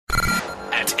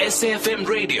SAFM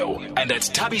Radio and at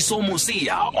Thabiso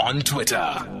Mosia on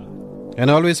Twitter. And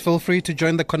always feel free to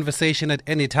join the conversation at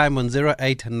any time on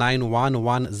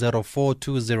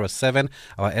 0891104207.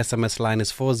 Our SMS line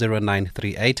is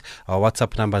 40938. Our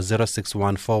WhatsApp number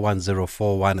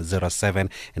 0614104107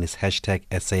 and it's hashtag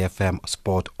SAFM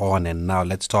Sport On. And now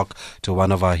let's talk to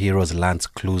one of our heroes, Lance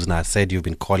Klusener. I said you've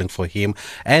been calling for him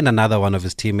and another one of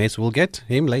his teammates. We'll get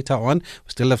him later on.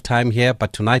 We still have time here,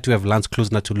 but tonight we have Lance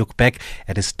Klusener to look back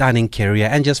at his stunning career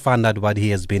and just find out what he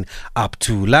has been up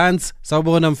to. Lance,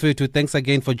 sawubona mfethu. Thanks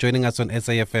again for joining us on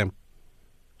SAFM.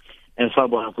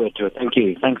 Thank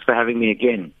you. Thanks for having me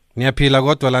again. Ngiyaphila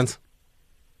kodwa Lance.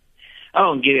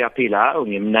 Ngiyaphila.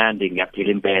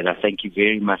 Thank you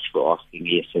very much for asking.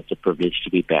 Yes, it's a privilege to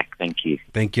be back. Thank you.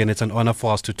 Thank you, and it's an honor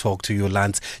for us to talk to you,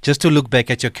 Lance. Just to look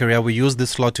back at your career, we use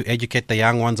this slot to educate the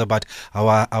young ones about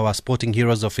our sporting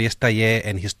heroes of yesteryear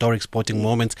and historic sporting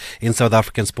moments in South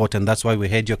African sport, and that's why we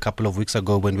had you a couple of weeks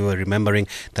ago when we were remembering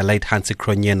the late Hansie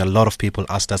Cronje, and a lot of people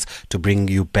asked us to bring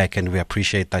you back, and we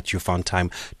appreciate that you found time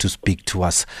to speak to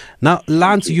us. Now,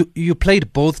 Lance, you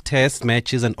played both test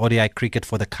matches and ODI cricket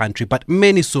for the country, but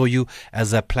many saw you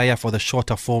as a player for the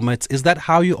shorter formats. Is that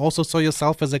how you also saw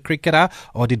yourself as a cricketer,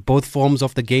 or did both forms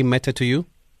of the game matter to you?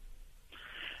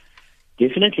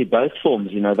 Definitely both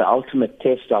forms. The ultimate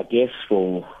test, I guess,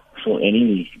 for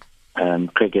any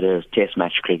cricketer is test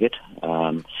match cricket.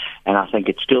 And I think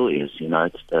it still is.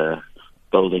 It's the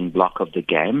building block of the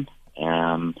game.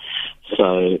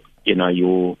 So,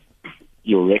 your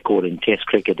record in test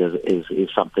cricket is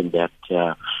something that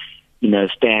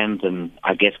stands and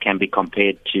I guess can be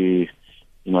compared to,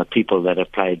 people that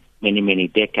have played many, many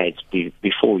decades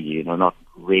before you. Not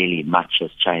really much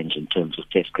has changed in terms of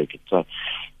test cricket. So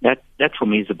that for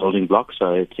me is the building block.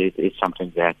 So it's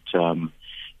something that,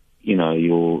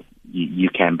 you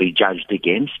can be judged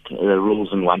against. The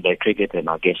rules in one-day cricket and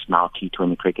I guess now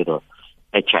T20 cricket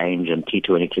they change, and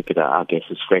T20 cricket, I guess,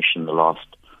 is fresh in the last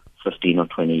 15 or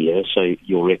 20 years. So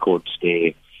your records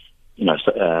there,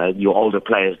 your older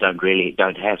players don't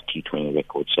have T20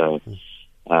 records. So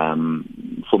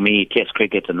for me, test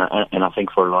cricket and I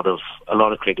think for a lot of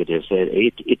cricketers,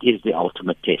 it is the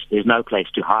ultimate test. There's no place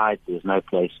to hide. There's no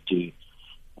place to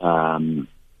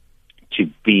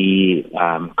be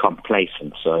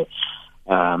complacent. So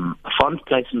a fond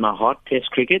place in my heart,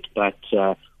 test cricket, but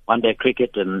one-day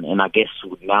cricket and I guess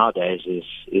nowadays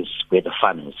is where the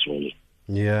fun is really.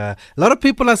 Yeah. A lot of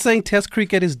people are saying test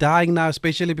cricket is dying now,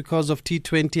 especially because of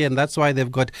T20, and that's why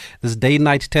they've got this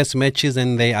day-night test matches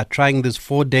and they are trying this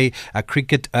 4-day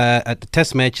cricket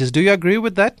test matches. Do you agree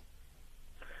with that?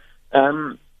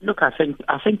 Look, I think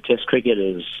test cricket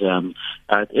is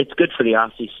it's good for the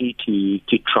RCC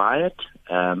to try it,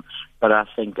 but I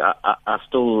think I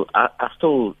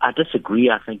disagree.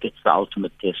 I think it's the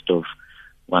ultimate test of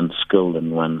one's skill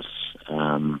and one's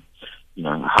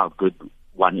how good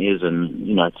one is, and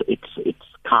it's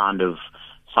kind of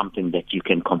something that you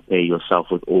can compare yourself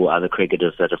with all other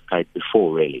cricketers that have played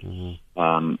before, really.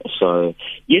 Mm-hmm. So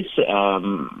yes,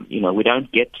 we don't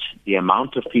get the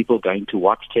amount of people going to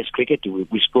watch test cricket.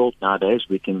 We're spoiled nowadays.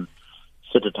 We can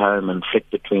sit at home and flick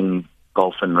between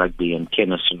golf and rugby and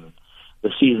tennis, and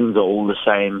the seasons are all the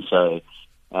same. So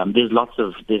there's lots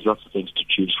of things to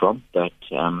choose from. But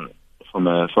from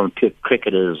a pure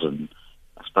cricketers and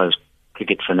I suppose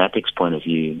cricket fanatics point of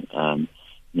view,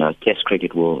 test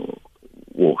cricket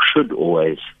should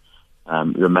always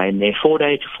remain there.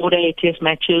 4-day test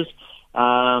matches,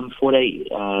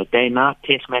 4-day day-night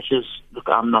test matches. Look,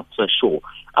 I'm not so sure.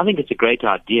 I think it's a great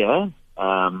idea.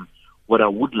 What I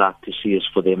would like to see is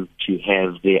for them to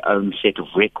have their own set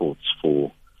of records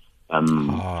for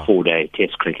 4-day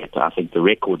test cricket. I think the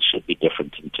records should be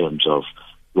different in terms of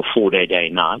your 4-day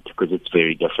day-night, because it's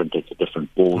very different. It's a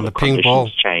different ball. And the conditions ball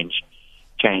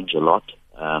change a lot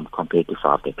compared to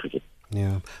 5-day cricket.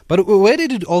 Yeah. But where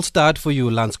did it all start for you,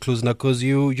 Lance Klusener? Because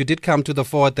you did come to the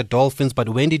fore at the Dolphins, but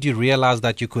when did you realize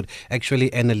that you could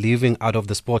actually earn a living out of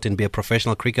the sport and be a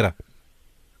professional cricketer?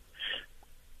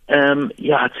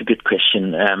 Yeah, it's a good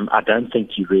question. I don't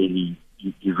think you really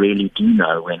do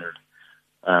know when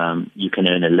you can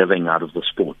earn a living out of the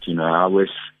sport. You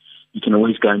can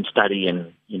always go and study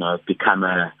and become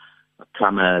a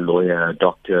plumber, lawyer,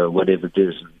 doctor, whatever it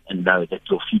is, and know that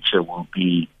your future will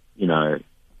be, you'll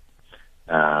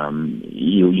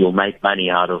make money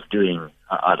out of doing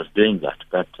that.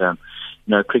 But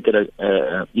cricket,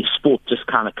 sport just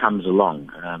kind of comes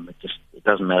along. It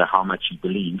doesn't matter how much you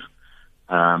believe.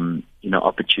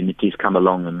 Opportunities come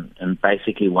along, and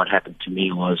basically what happened to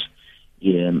me was,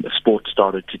 sport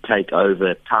started to take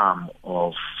over time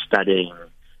of studying,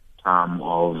 time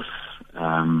of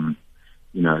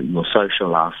your social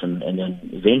life, and then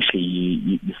eventually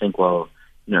you think, well,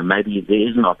 maybe there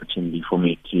is an opportunity for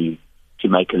me to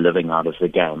make a living out of the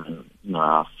game. And,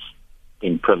 I've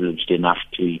been privileged enough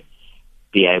to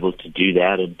be able to do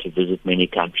that and to visit many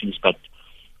countries, but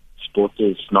sport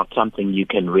is not something you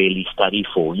can really study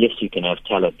for. Yes, you can have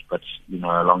talent, but,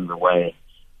 along the way,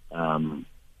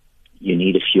 you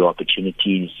need a few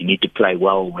opportunities. You need to play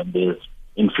well when there's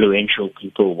influential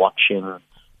people watching.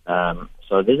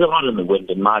 So there's a lot in the wind,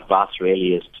 and my advice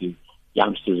really is to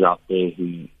youngsters out there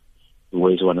who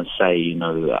always want to say,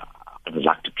 I'd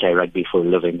like to play rugby for a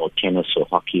living, or tennis or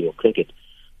hockey or cricket.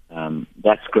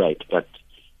 That's great, but,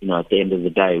 at the end of the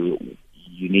day,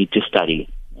 you need to study,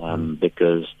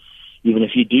 because even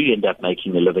if you do end up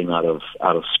making a living out of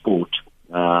sport,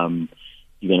 you're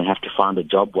going to have to find a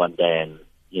job one day, and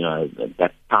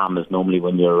that time is normally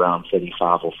when you're around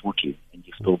 35 or 40, and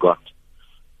you've still got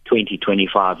 20,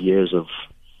 25 years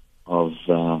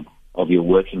of your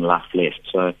working life left.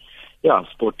 So, yeah,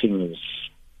 sporting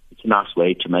it's a nice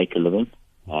way to make a living,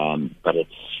 but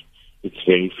it's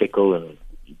very fickle, and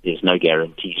there's no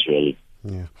guarantees really.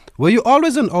 Yeah. Were you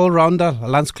always an all-rounder,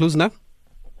 Lance Klusener?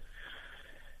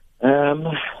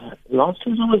 Lance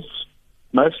Klusener was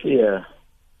mostly a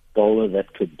bowler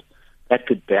that could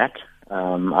bat.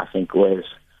 I think always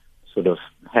sort of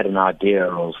had an idea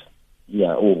of,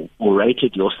 or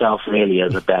rated yourself really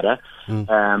as a batter.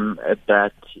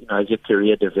 But, as your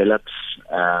career develops,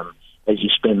 as you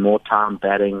spend more time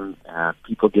batting,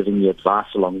 people giving you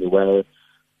advice along the way,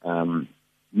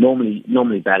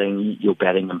 normally batting, your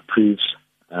batting improves.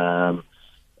 And,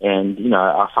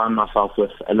 I found myself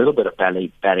with a little bit of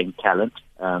batting talent.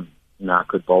 I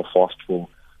could bowl fast for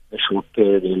a short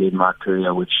period early in my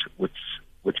career, which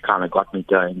kind of got me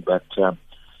going. But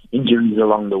injuries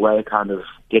along the way kind of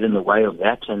get in the way of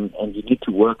that, and you need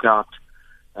to work out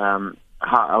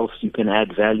how else you can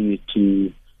add value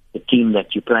to the team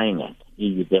that you're playing at,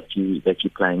 that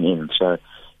you're playing in. So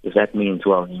if that means,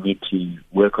 well, you need to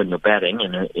work on your batting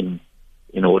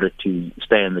in order to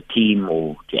stay in the team,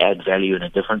 or to add value in a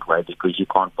different way because you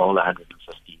can't bowl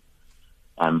 150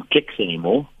 kicks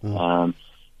anymore,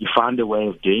 you find a way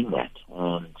of doing that.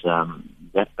 And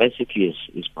that basically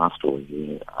is my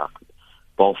story. I could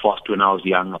bowl fast when I was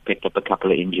young. I picked up a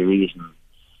couple of injuries, and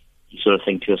you sort of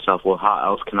think to yourself, well, how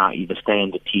else can I either stay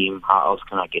in the team? How else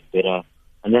can I get better?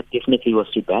 And that definitely was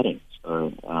through batting.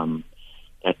 So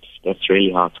that's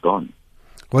really how it's gone.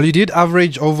 Well, you did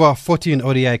average over 40 in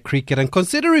ODI cricket, and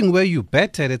considering where you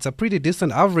batted, it's a pretty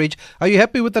decent average. Are you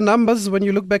happy with the numbers when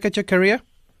you look back at your career?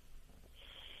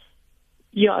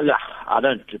 Yeah, I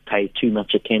don't pay too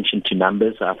much attention to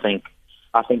numbers. I think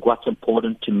what's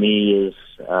important to me is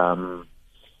how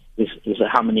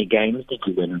many games did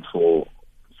you win for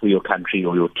your country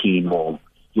or your team or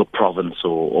your province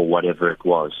or whatever it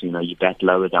was. You bat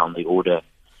lower down the order,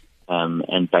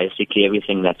 and basically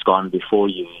everything that's gone before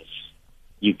you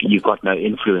you've got no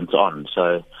influence on.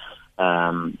 So,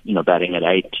 batting at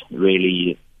 8,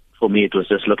 really, for me, it was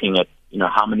just looking at,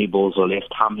 how many balls are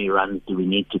left, how many runs do we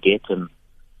need to get, and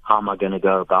how am I going to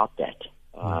go about that?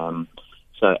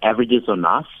 So averages are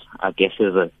nice. I guess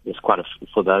there's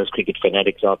for those cricket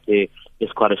fanatics out there,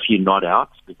 there's quite a few not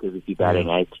outs, because if you're batting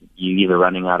 8, you're either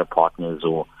running out of partners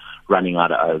or running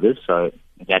out of overs. So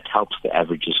that helps the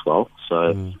average as well.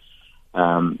 So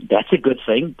that's a good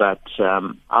thing. But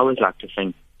I always like to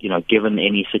think, given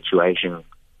any situation,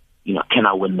 can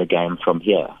I win the game from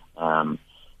here?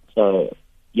 So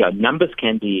numbers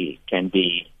can be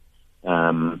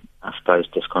I suppose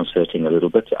disconcerting a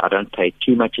little bit. I don't pay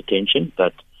too much attention,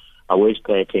 but I always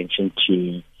pay attention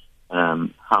to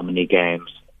how many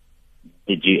games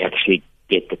did you actually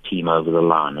get the team over the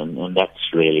line, and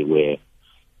that's really where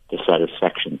the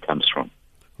satisfaction comes from.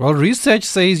 Well, research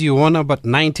says you won about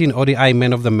 19 ODI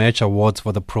Man of the Match awards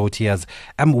for the Proteas.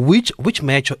 Which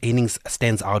match or innings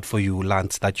stands out for you,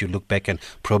 Lance, that you look back and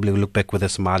probably look back with a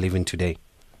smile even today?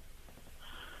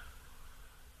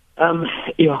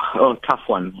 Tough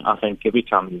one. I think every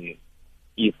time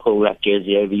you pull that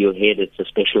jersey over your head, it's a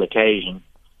special occasion,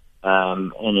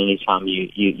 and any time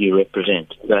you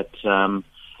represent. But I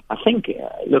think,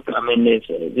 there's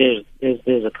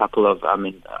a couple of,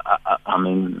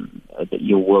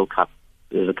 your World Cup,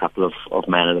 there's a couple of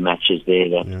man of the matches there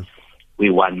that we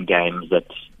won games that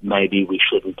maybe we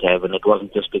shouldn't have, and it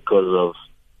wasn't just because of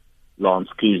Lance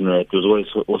Klusener, it was always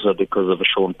also because of a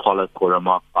Sean Pollock or a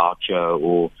Mark Boucher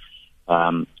or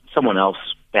someone else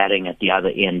batting at the other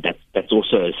end that's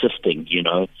also assisting,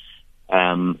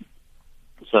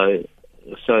 So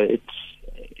it's,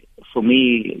 for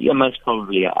me, most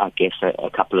probably, I guess, a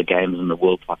couple of games in the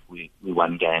World Cup, we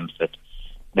won games that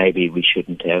maybe we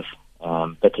shouldn't have.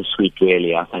 bittersweet,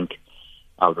 really. I think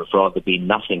I would have rather been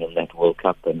nothing in that World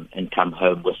Cup and come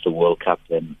home with the World Cup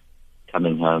than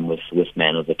coming home with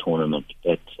man of the tournament.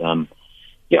 But I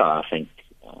think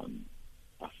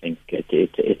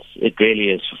it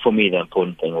really is, for me, the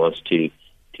important thing was to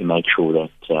make sure that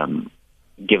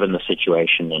given the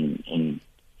situation and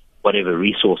whatever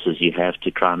resources you have,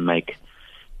 to try and make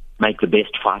the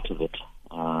best fight of it.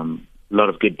 A lot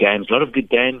of good games,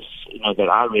 that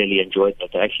I really enjoyed,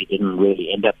 but they actually didn't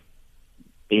really end up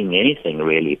being anything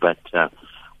really. But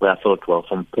where I thought, well,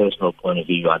 from a personal point of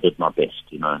view, I did my best,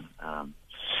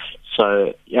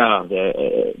 So there are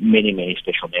many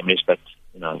special memories. But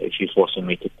if you're forcing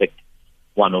me to pick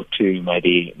one or two,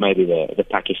 maybe the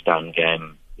Pakistan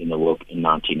game in the World in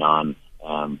 '99,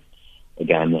 a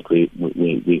game that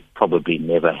we probably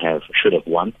should have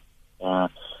won.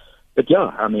 But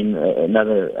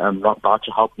another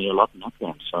Bacha helped me a lot in that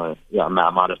game. So I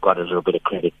might have got a little bit of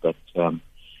credit, but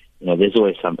there's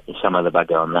always some other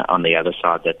bugger on the other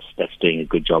side that's doing a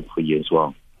good job for you as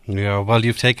well. Yeah, well,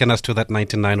 you've taken us to that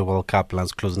 '99 World Cup,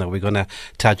 Lance Klusener. We're going to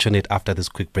touch on it after this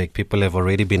quick break. People have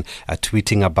already been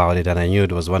tweeting about it, and I knew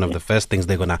it was one of the first things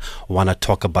they're going to want to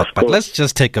talk about. But let's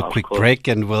just take a quick break,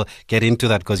 and we'll get into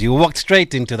that, because you walked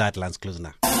straight into that, Lance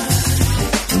Klusener.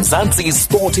 Mzansi's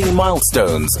sporting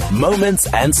milestones, moments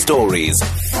and stories.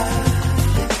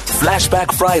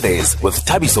 Flashback Fridays with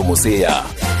Thabiso Mosia.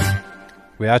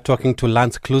 We are talking to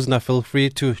Lance Klusener. Feel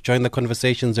free to join the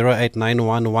conversation.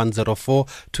 0891 104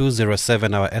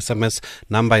 207. Our SMS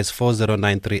number is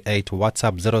 40938.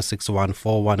 WhatsApp 061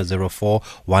 4104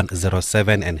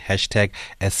 107 and hashtag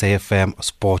SAFM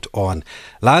Sport On.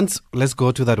 Lance, let's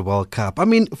go to that World Cup.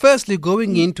 Firstly,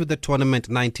 going into the tournament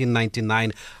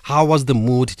 1999, how was the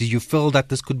mood? Did you feel that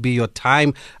this could be your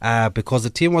time because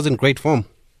the team was in great form?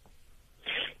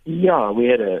 Yeah, we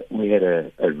had a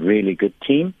really good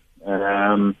team.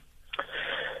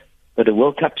 But the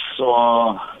World Cups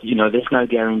are, there's no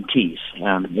guarantees.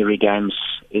 Every game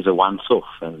is a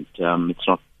once-off, and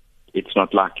it's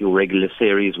not like your regular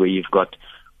series where you've got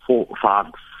 3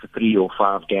 or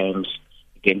 5 games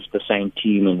against the same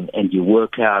team, and you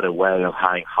work out a way of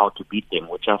how to beat them,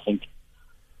 which I think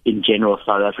in general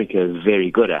South Africa is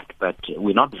very good at. But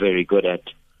we're not very good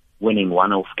at winning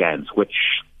one-off games,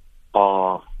 which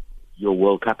are your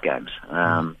World Cup games.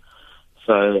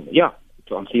 So,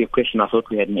 to answer your question, I thought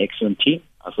we had an excellent team.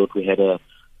 I thought we had a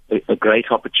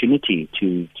great opportunity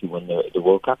to win the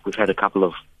World Cup. We've had a couple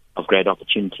of great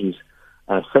opportunities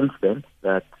since then.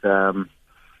 But I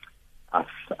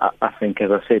think, as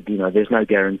I said, there's no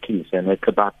guarantees. And it's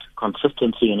about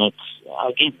consistency, and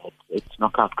it's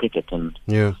knockout cricket. And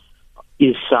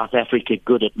is South Africa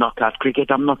good at knockout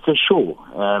cricket? I'm not so sure.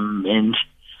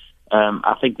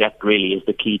 I think that really is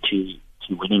the key to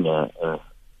winning a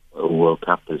World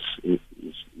Cup is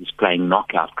playing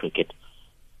knockout cricket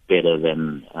better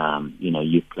than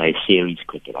you play series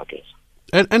cricket, I guess.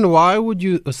 And why would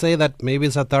you say that maybe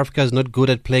South Africa is not good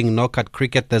at playing knockout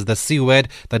cricket? There's the C word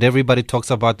that everybody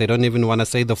talks about. They don't even want to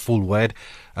say the full word.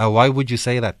 Why would you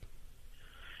say that?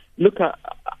 Look,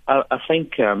 I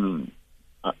think your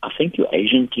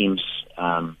Asian teams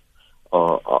are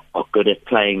good at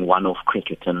playing one-off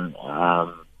cricket, and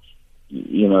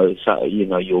your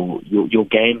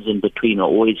games in between are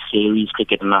always series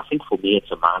cricket, and I think for me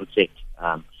it's a mindset.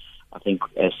 I think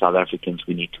as South Africans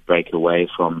we need to break away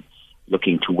from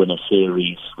looking to win a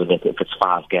series, whether if it's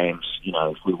 5 games.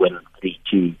 If we win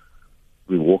 3-2,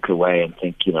 we walk away and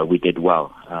think, we did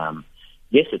well.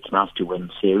 Yes, it's nice to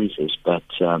win series,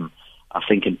 but I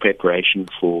think in preparation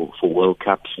for World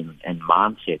Cups and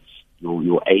mindsets,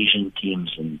 your Asian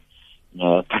teams and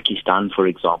Pakistan, for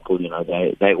example,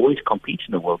 they always compete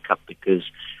in the World Cup because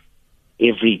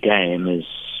every game is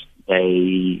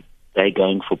they're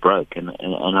going for broke, and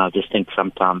I just think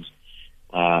sometimes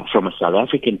from a South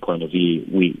African point of view,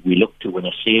 we look to win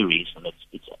a series, and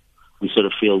we sort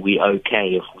of feel we're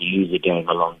okay if we lose a game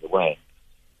along the way,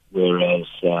 whereas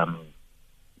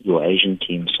your Asian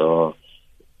teams are,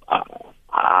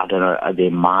 I don't know,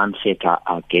 their mindset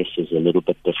I guess is a little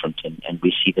bit different, and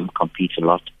we see them compete a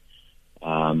lot.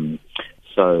 I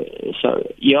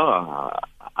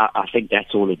think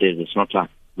that's all it is. It's not like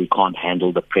we can't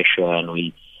handle the pressure and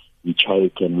we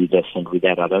choke and we this and we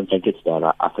that. I don't think it's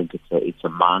that. I think it's a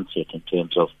mindset in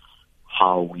terms of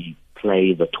how we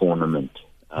play the tournament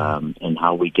and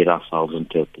how we get ourselves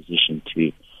into a position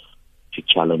to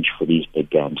challenge for these big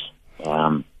games.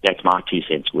 That's my 2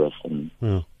 cents worth. And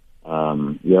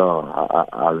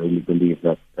I really believe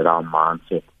that our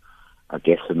mindset, I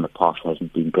guess, in the past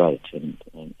hasn't been great, and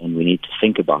we need to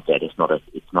think about that. It's not a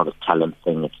talent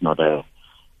thing. It's not a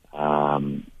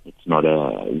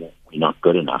not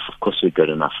good enough. Of course, we're good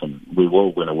enough, and we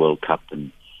will win a World Cup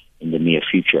in the near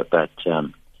future. But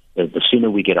the sooner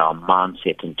we get our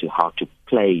mindset into how to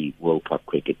play World Cup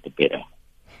cricket, the better.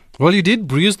 Well, you did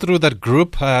breeze through that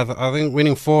group, I think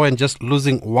winning 4 and just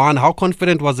losing 1. How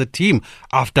confident was the team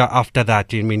after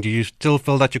that? I mean, do you still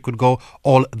feel that you could go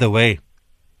all the way?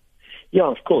 Yeah,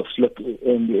 of course. Look,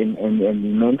 and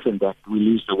you mentioned that we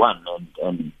lose the 1,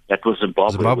 and that was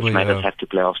Zimbabwe, which made us have to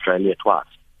play Australia twice.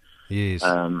 Yes,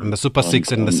 in the Super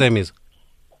 6 and the semis.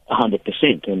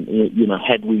 100%. And,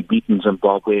 had we beaten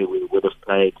Zimbabwe, we would have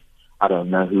played, I don't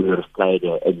know who would have played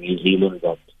a New Zealand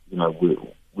that,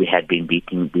 we had been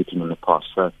beaten in the past.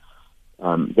 So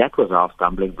that was our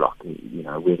stumbling block.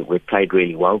 We played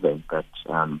really well then, but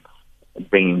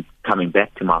coming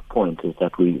back to my point is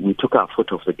that we took our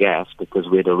foot off the gas because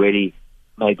we had already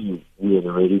thought, we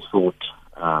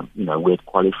had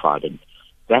qualified, and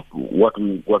that what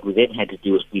we then had to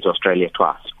do was beat Australia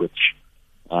twice, which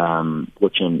in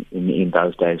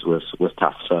those days was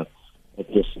tough. So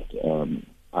it just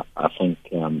I think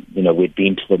we'd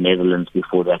been to the Netherlands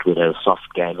before that. We had a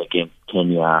soft game against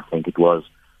Kenya, I think it was,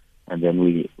 and then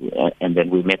we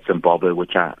met Zimbabwe,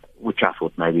 which I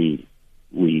thought maybe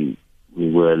we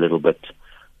were a little bit,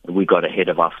 we got ahead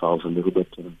of ourselves a little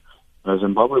bit. And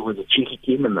Zimbabwe was a cheeky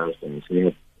team in those days. We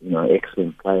had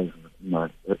excellent players.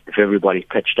 If everybody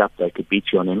pitched up, they could beat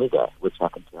you on any day, which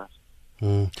happened to us.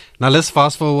 Now let's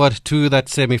fast forward to that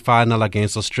semi-final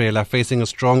against Australia, facing a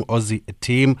strong Aussie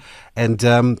team, and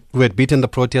we had beaten the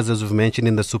Proteas, as we've mentioned,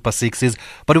 in the Super Sixes.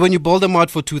 But when you bowled them out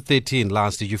for 213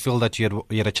 last, did you feel that you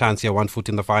had a chance here, 1 foot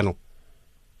in the final?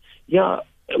 Yeah,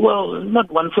 well, not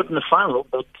 1 foot in the final,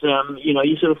 but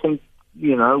you sort of think,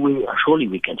 surely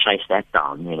we can chase that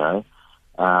down. It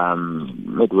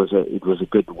was a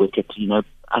good wicket, and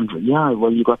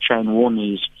you got Shane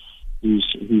Warne,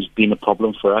 who's been a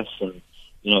problem for us, and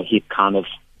he kind of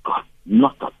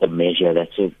not got the measure.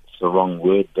 It's the wrong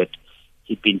word, but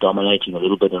he'd been dominating a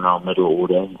little bit in our middle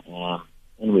order,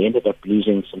 and we ended up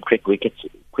losing some quick wickets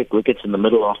in the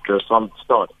middle after a solid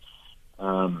start.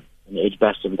 And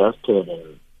Edgbaston does turn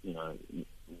in,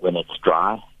 when it's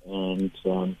dry, and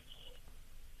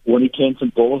when he turned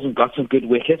some balls and got some good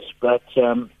wickets, but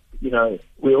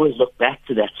we always look back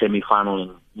to that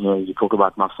semi-final, and you talk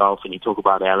about myself and you talk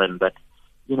about Alan, but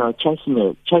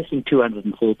chasing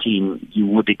 213, you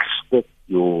would expect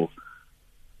your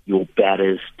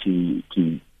batters to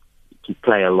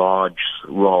play a large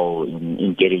role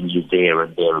in getting you there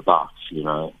and thereabouts.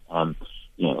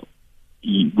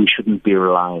 We shouldn't be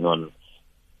relying on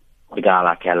a guy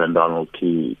like Alan Donald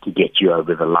to get you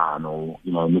over the line, or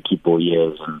Nicky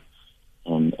Boyers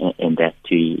and that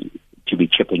to be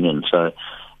chipping in. So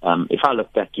if I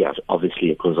look back, yes, obviously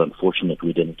it was unfortunate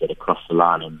we didn't get across the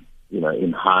line, and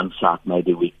in hindsight,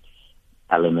 maybe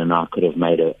Alan and I could have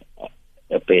made a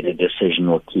better decision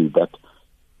or two. But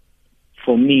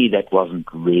for me, that wasn't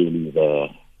really the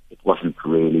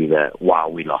why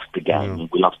we lost the game. Yeah.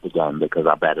 We lost the game because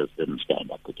our batters didn't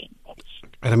stand up again.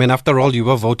 And I mean, after all, you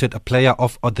were voted a player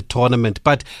of the tournament.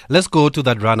 But let's go to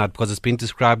that run-out, because it's been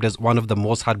described as one of the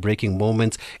most heartbreaking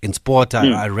moments in sport.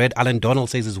 I read Alan Donald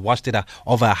says he's watched it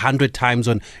over 100 times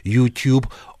on YouTube.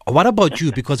 What about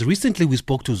you? Because recently we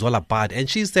spoke to Zola Bad, and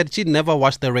she said she never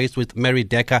watched the race with Mary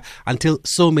Decker until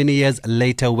so many years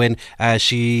later when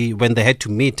they had to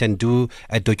meet and do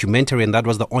a documentary, and that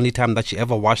was the only time that she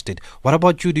ever watched it. What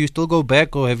about you? Do you still go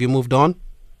back, or have you moved on?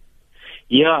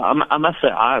 Yeah, I must say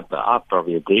I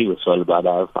probably agree with Zola Bad.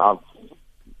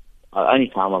 Only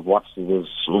time I've watched it was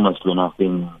almost when I've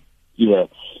been either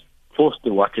forced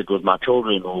to watch it with my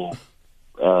children, or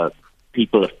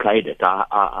people have played it.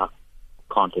 I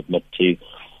can't admit to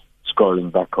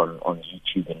scrolling back on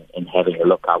YouTube and having a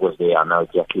look. I was there. I know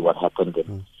exactly what happened.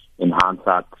 And in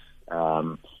hindsight,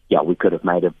 we could have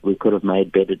made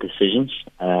better decisions.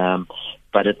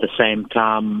 But at the same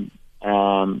time,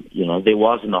 there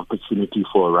was an opportunity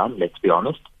for a run. Let's be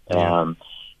honest. And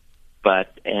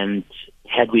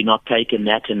had we not taken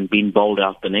that and been bowled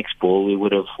out the next ball, we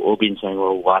would have all been saying,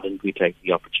 "Well, why didn't we take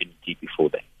the opportunity before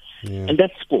that?" Yeah. And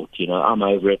that's sport. I'm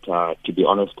over it. To be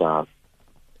honest,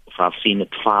 I've seen it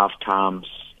 5 times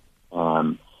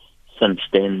since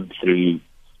then, through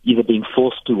either being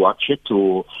forced to watch it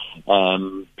or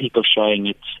people showing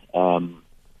it.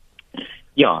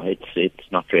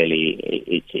 It's not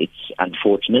really. It's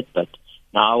unfortunate, but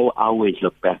now I always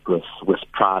look back with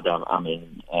pride.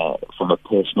 From a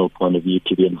personal point of view,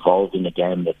 to be involved in a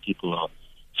game that people are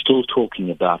still talking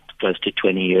about close to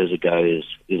 20 years ago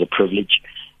is a privilege.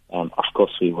 Of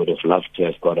course, we would have loved to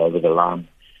have got over the line.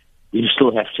 We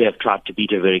still have to have tried to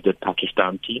beat a very good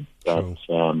Pakistan team. But,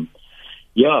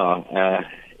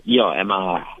 am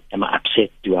I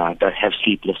upset? Do I have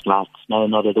sleepless nights? No,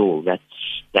 not at all.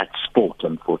 That's sport,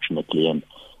 unfortunately,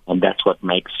 and that's what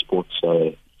makes sport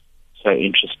so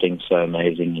interesting, so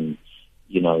amazing,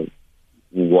 and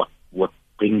what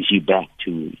brings you back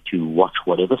to watch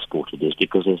whatever sport it is,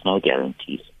 because there's no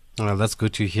guarantees. Well, that's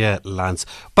good to hear, Lance.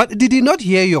 But did he not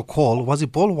hear your call? Was he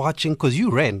ball watching? Because you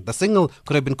ran. The single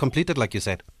could have been completed, like you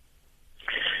said.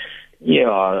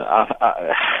 Yeah,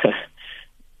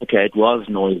 okay, it was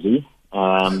noisy.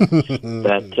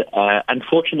 But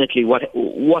unfortunately,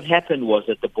 what happened was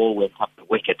that the ball went up the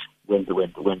wicket,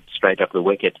 went straight up the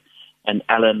wicket. And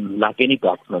Alan, like any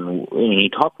batsman, any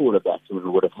top order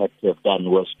batsman would have had to have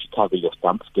done, was to cover your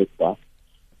stumps, get back.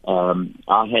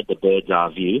 I had the bird's eye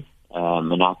view,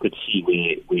 and I could see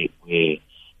where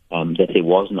that there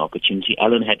was an opportunity.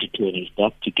 Alan had to turn his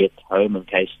back to get home in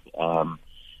case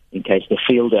the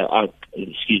fielder,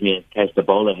 in case the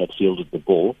bowler had fielded the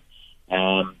ball.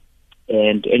 And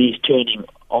he's turning,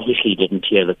 obviously didn't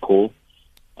hear the call,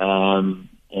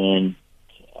 and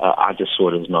I just saw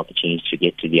it as an opportunity to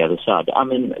get to the other side.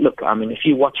 If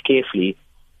you watch carefully,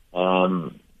 I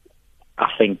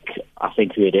think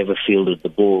whoever fielded the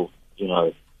ball,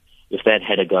 if that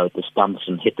had a go at the stumps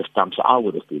and hit the stumps, I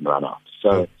would have been run out.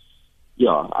 So,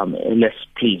 let's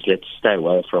stay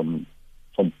away from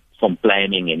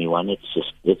blaming anyone. It's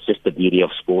just the beauty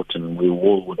of sport, and we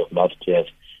all would have loved to have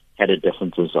had a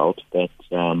different result, but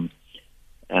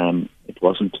it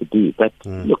wasn't to be. But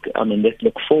look, let's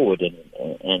look forward,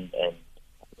 and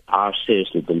I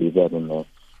seriously believe that in the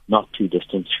not too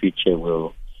distant future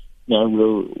we'll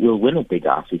win a big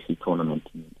ICC tournament.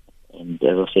 And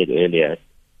as I said earlier,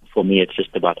 for me, it's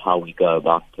just about how we go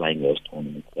about playing those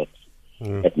tournaments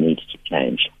that needs to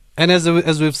change. And as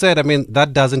we've said,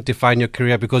 that doesn't define your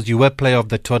career, because you were player of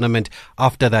the tournament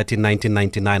after that in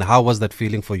 1999. How was that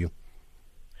feeling for you?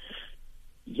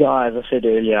 Yeah, as I said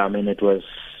earlier, it was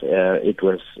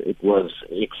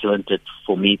excellent.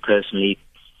 For me personally,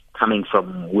 coming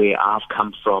from where I've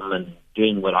come from and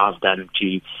doing what I've done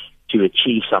to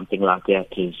achieve something like that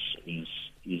is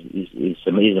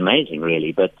amazing,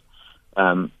 really. But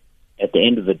at the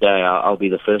end of the day, I'll be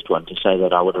the first one to say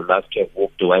that I would have loved to have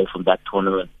walked away from that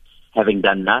tournament having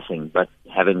done nothing but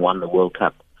having won the World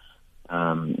Cup.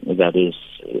 That is,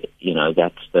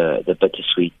 that's the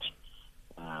bittersweet.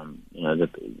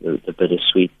 The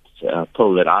bittersweet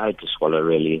pill that I had to swallow,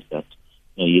 really, is that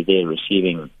you're there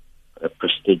receiving a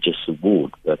prestigious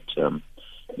award. But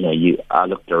I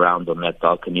looked around on that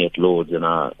balcony at Lords, and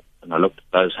I looked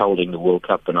at those holding the World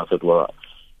Cup, and I thought, well,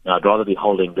 I'd rather be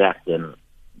holding that than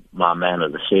my Man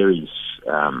of the Series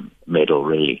medal,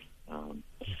 really.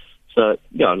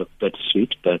 Look,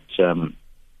 bittersweet, but from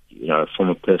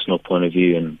a personal point of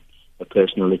view and a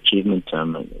personal achievement,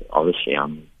 obviously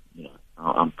I'm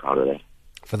proud of that.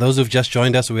 For those who've just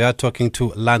joined us, we are talking to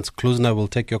Lance Klusener. We'll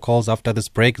take your calls after this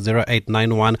break,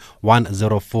 0891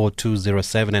 104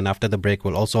 207. And after the break,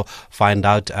 we'll also find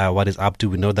out what he's up to.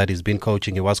 We know that he's been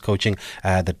coaching. He was coaching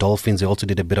the Dolphins. He also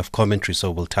did a bit of commentary,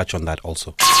 so we'll touch on that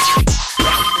also.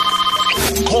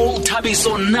 Call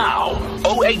Thabiso now,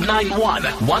 0891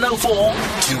 104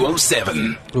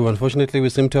 207. Unfortunately, we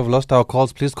seem to have lost our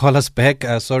calls. Please call us back.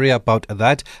 Sorry about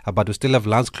that. But we still have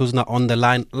Lance Klusener on the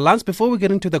line. Lance, before we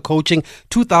get into the coaching,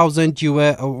 2000, you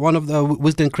were one of the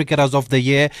Wisden Cricketers of the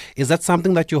Year. Is that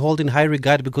something that you hold in high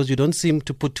regard, because you don't seem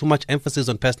to put too much emphasis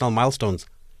on personal milestones?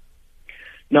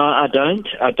 No, I don't.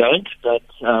 But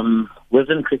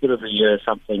Wisden Cricket of the Year is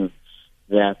something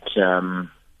that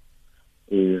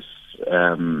is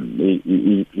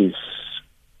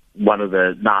one of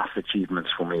the nice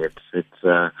achievements for me.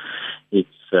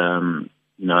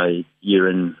 You're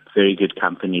in very good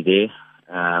company there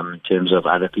in terms of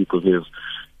other people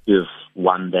who've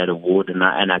won that award, and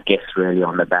I guess really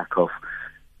on the back of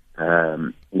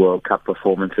World Cup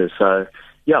performances. So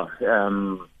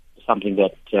something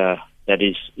that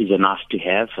is a nice to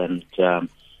have, and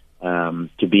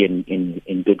to be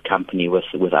in good company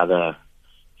with other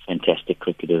fantastic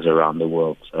cricketers around the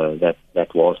world. So that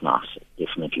was nice,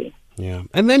 definitely. Yeah.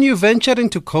 And then you ventured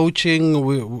into coaching.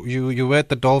 You were at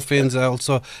the Dolphins,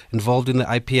 also involved in the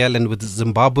IPL and with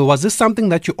Zimbabwe. Was this something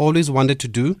that you always wanted to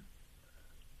do?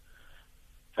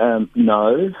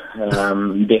 No,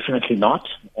 definitely not.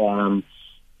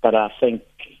 But I think,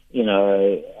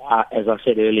 as I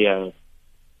said earlier,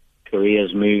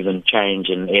 careers move and change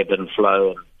and ebb and flow,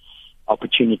 and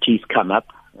opportunities come up.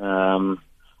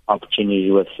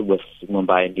 Opportunities with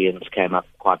Mumbai Indians came up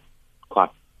quite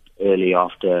early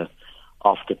after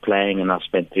playing, and I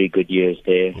spent 3 good years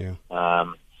there. Yeah.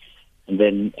 And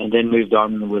then moved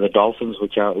on with the Dolphins,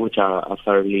 which I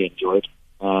thoroughly enjoyed.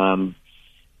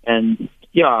 And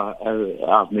Yeah,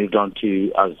 I've moved on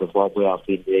to Zimbabwe. I've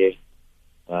been there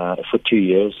for 2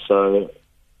 years, so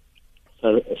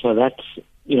that's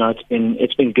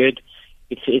it's been good.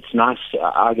 It's nice.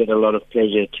 I get a lot of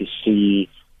pleasure to see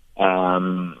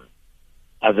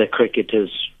other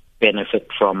cricketers benefit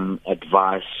from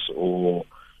advice or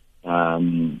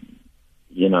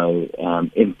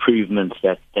improvements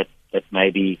that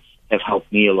maybe have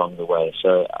helped me along the way.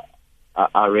 So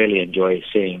I really enjoy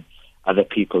seeing other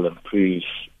people improve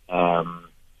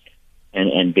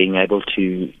and being able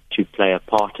to play a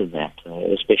part in that,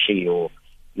 especially your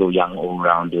young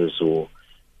all-rounders or,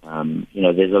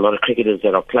 there's a lot of cricketers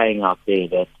that are playing out there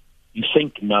that you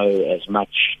think know as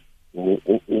much or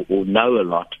know a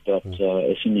lot, but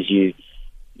as soon as you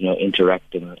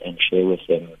interact and share with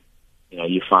them,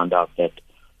 you find out that,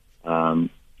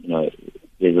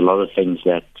 there's a lot of things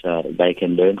that they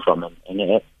can learn from.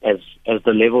 And as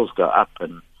the levels go up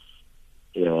and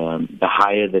the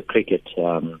higher the cricket,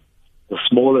 the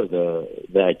smaller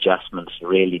the adjustments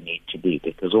really need to be,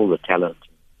 because all the talent,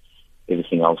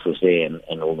 everything else is there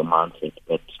and all the mindset.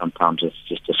 But sometimes it's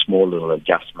just a small little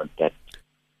adjustment that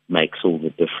makes all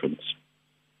the difference.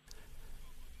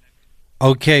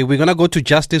 Okay, we're going to go to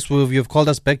Justice. You've called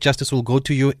us back. Justice will go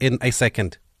to you in a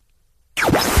second.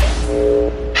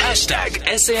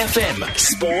 #SAFM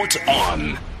Sport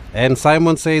On. And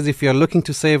Simon says, if you're looking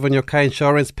to save on your car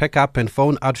insurance, pack up and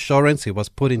phone Outsurance. He was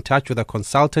put in touch with a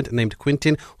consultant named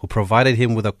Quintin who provided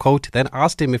him with a quote, then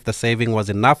asked him if the saving was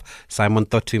enough. Simon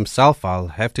thought to himself, I'll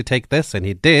have to take this, and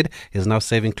he did. He's now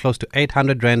saving close to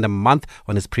 800 Rand a month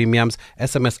on his premiums.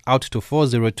 SMS out to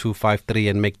 40253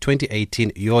 and make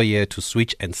 2018 your year to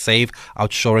switch and save.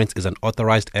 Outsurance is an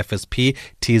authorized FSP.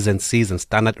 T's and C's and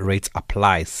standard rates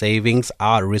apply. Savings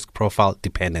are risk profile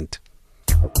dependent.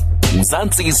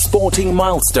 Mzansi's sporting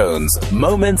milestones,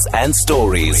 moments and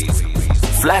stories.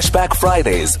 Flashback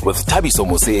Fridays with Thabiso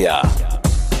Mosia.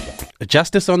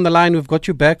 Justice on the line, we've got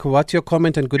you back. What's your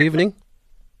comment and good evening?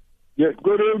 Yes,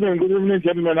 good evening,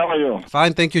 gentlemen. How are you?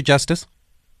 Fine, thank you, Justice.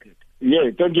 Yeah,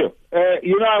 thank you. I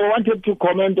wanted to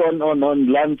comment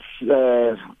on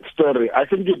Lance's story. I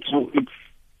think it's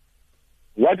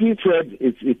what he said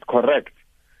is correct.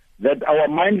 That our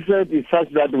mindset is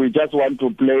such that we just want to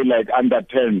play like under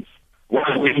 10s,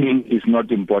 while winning is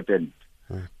not important.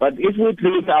 But if we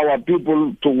train our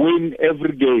people to win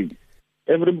every game,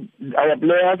 our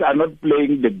players are not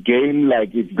playing the game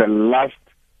like it's the last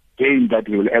game that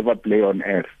we will ever play on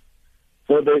earth.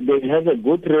 So they have a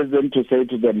good reason to say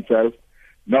to themselves,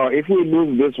 now if we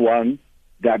lose this one,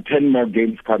 there are 10 more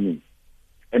games coming.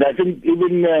 And I think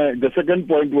even the second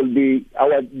point will be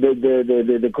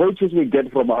the coaches we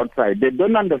get from outside. They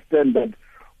don't understand that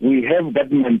we have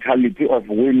that mentality of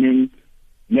winning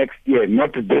next year,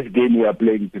 not this game we are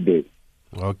playing today.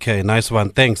 Okay, nice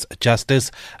one. Thanks,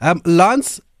 Justice.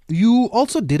 Lance, you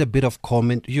also did a bit of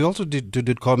comment. You also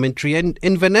did commentary. And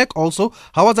in Venek also,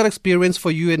 how was that experience for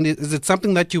you? And is it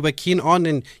something that you were keen on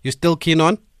and you're still keen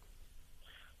on?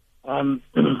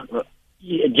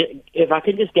 If I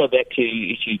can just go back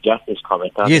to Justice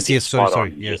comment. Yes,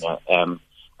 sorry. Yes.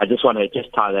 I just want to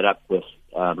just tie that up with,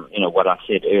 what I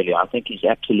said earlier. I think he's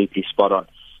absolutely spot on.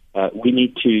 We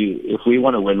need to, if we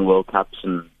want to win World Cups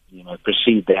and,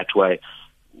 proceed that way,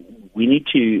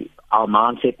 our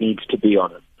mindset needs to be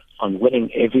on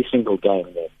winning every single game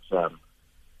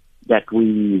that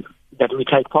we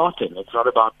take part in. It's not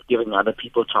about giving other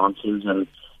people chances and,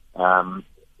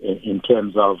 in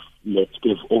terms of let's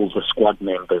give all the squad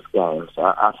members games.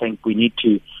 I think we need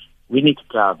to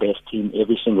play our best team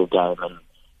every single game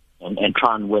and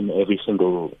try and win every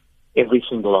single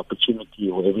opportunity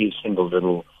or every single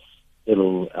little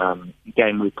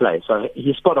game we play. So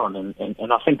he's spot on, and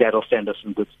I think that'll stand us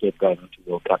in good stead going into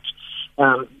World Cups.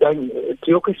 Going to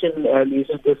your question,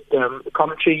 Lisa, just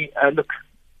commentary. Look,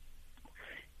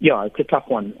 yeah, it's a tough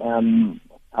one.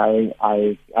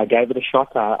 I gave it a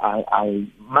shot. I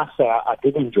must say I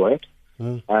did enjoy it,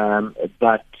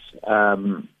 but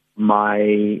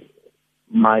my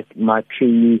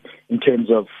true in terms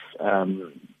of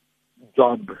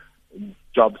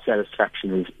job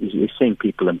satisfaction is seeing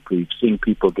people improve, seeing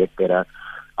people get better.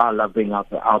 I love being out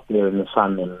there in the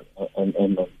sun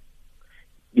and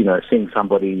seeing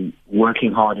somebody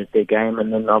working hard at their game,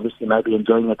 and then obviously maybe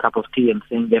enjoying a cup of tea and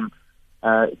seeing them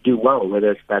do well,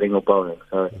 whether it's batting or bowling.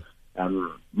 So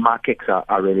my kicks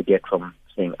I really get from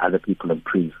seeing other people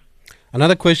improve.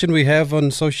 Another question we have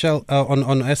on social,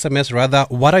 on SMS rather,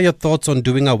 what are your thoughts on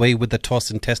doing away with the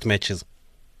toss in test matches?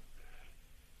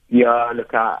 Yeah,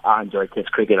 look, I enjoy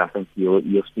test cricket. I think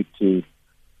you'll speak to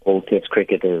all test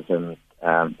cricketers and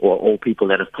or all people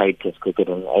that have played test cricket,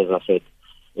 and as I said,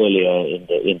 earlier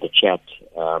in the chat,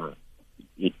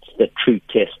 it's the true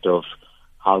test of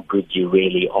how good you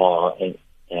really are,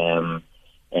 and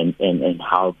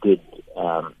how good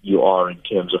you are in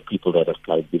terms of people that have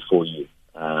played before you.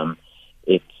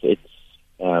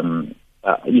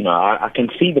 I can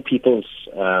see the people's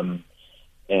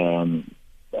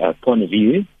point of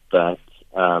view, but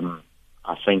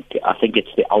I think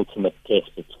it's the ultimate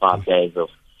test. It's 5 days of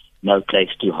no place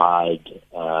to hide,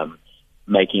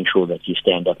 making sure that you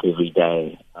stand up every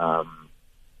day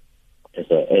as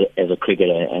a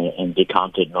cricketer and be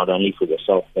counted not only for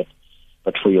yourself but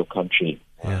for your country.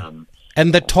 Yeah.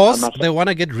 And the toss, they want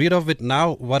to get rid of it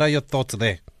now. What are your thoughts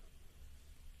there?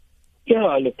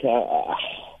 Yeah, look, I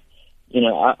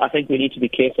think we need to be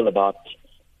careful about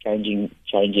changing,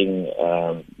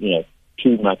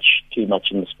 too much in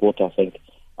the sport. I think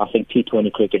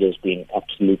T20 cricket has been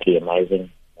absolutely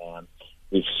amazing.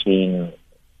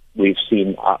 We've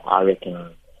seen, I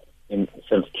reckon,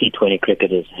 since T20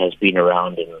 cricket has been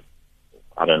around in,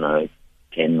 I don't know,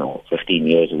 10 or 15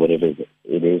 years or whatever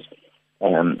it is.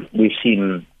 We've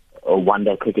seen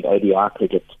one-day cricket, ODI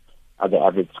cricket, the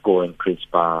average score increased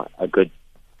by a good,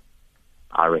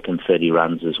 I reckon, 30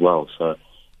 runs as well. So,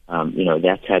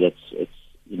 that's had it's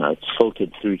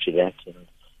filtered through to that. And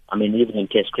I mean, even in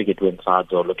Test cricket, when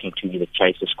sides are looking to either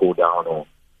chase a score down or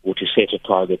to set a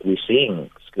target, we're seeing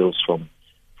skills from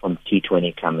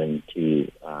T20 come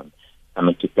into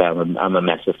play. I'm a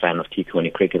massive fan of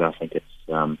T20 cricket. I think it's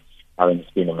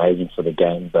been amazing for the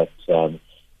game. But in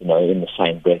the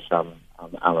same breath,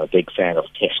 I'm a big fan of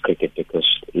Test cricket because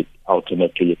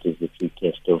ultimately it is the true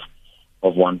test of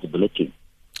one's ability.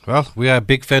 Well, we are a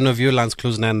big fan of you, Lance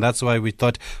Klusener, and that's why we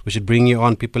thought we should bring you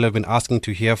on. People have been asking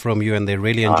to hear from you, and they're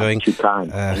really enjoying. Too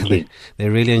kind. They're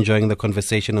really enjoying the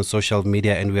conversation on social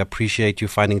media, and we appreciate you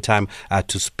finding time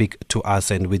to speak to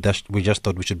us. And we just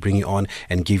thought we should bring you on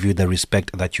and give you the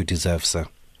respect that you deserve, sir.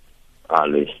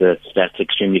 Luis, that's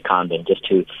extremely kind, and just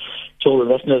to all the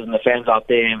listeners and the fans out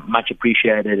there, much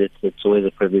appreciated. It's always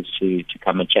a privilege to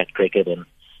come and chat cricket, and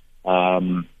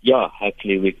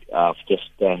hopefully we've just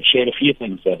shared a few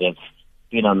things that have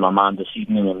been on my mind this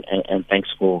evening, and thanks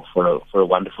for a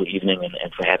wonderful evening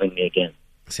and for having me again.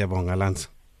 Siyabonga, Lance.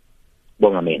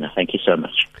 Thank you so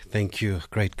much. Thank you.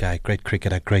 Great guy, great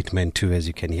cricketer, great man too, as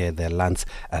you can hear there, Lance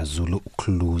Zulu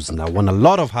Klusener. Won a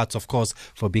lot of hearts, of course,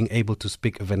 for being able to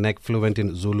speak Vernac fluent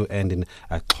in Zulu and in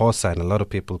Xhosa, and a lot of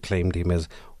people claimed him as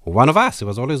one of us. He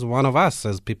was always one of us,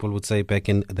 as people would say back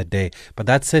in the day. But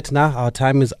that's it now. Our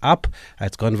time is up.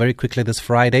 It's gone very quickly this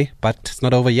Friday, but it's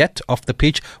not over yet. Off the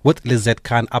Pitch with Lizette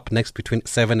Khan up next between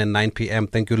 7 and 9 p.m.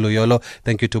 Thank you, Loyolo.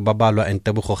 Thank you to Babalwa and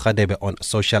Tebogo Khadebe on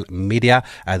social media.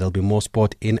 There'll be more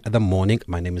sport in the morning.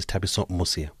 My name is Thabiso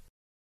Mosia.